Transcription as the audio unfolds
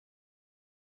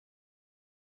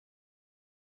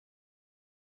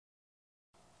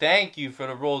Thank you for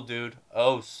the roll, dude.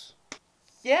 Os.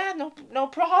 Yeah, no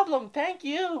problem. Thank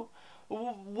you.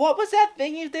 What was that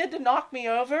thing you did to knock me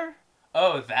over?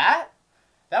 Oh, that?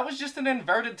 That was just an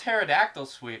inverted pterodactyl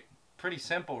sweep. Pretty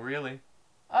simple, really.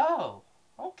 Oh,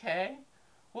 okay.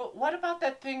 Well, what about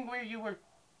that thing where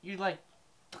you like,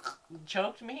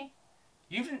 choked me?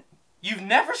 You've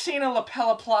never seen a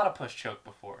lapella platypus choke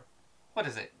before. What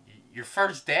is it? Your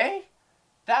first day?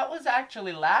 That was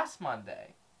actually last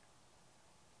Monday.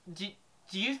 Do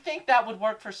you think that would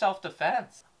work for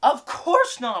self-defense? Of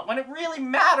course not. When it really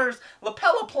matters,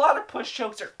 lapella platypus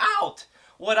chokes are out.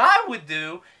 What I would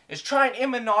do is try an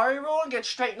Imanari roll and get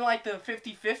straight in like the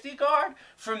 50-50 guard.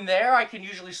 From there, I can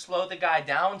usually slow the guy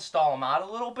down and stall him out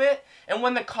a little bit. And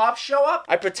when the cops show up,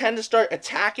 I pretend to start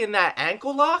attacking that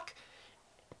ankle lock.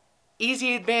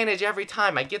 Easy advantage every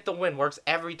time. I get the win. Works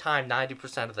every time,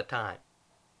 90% of the time.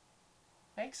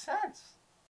 Makes sense.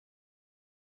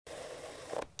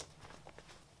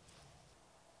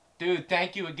 Dude,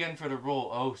 thank you again for the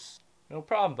roll, Os. No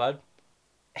problem, bud.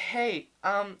 Hey,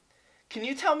 can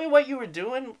you tell me what you were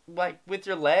doing, like, with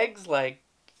your legs, like...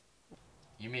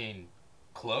 You mean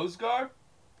close guard?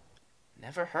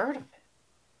 Never heard of it.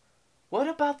 What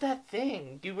about that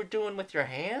thing you were doing with your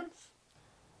hands?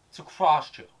 It's a cross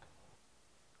choke.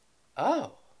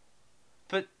 Oh.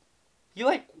 But you,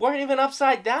 like, weren't even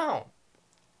upside down.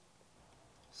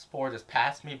 Sport has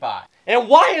passed me by. And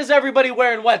why is everybody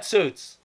wearing wetsuits?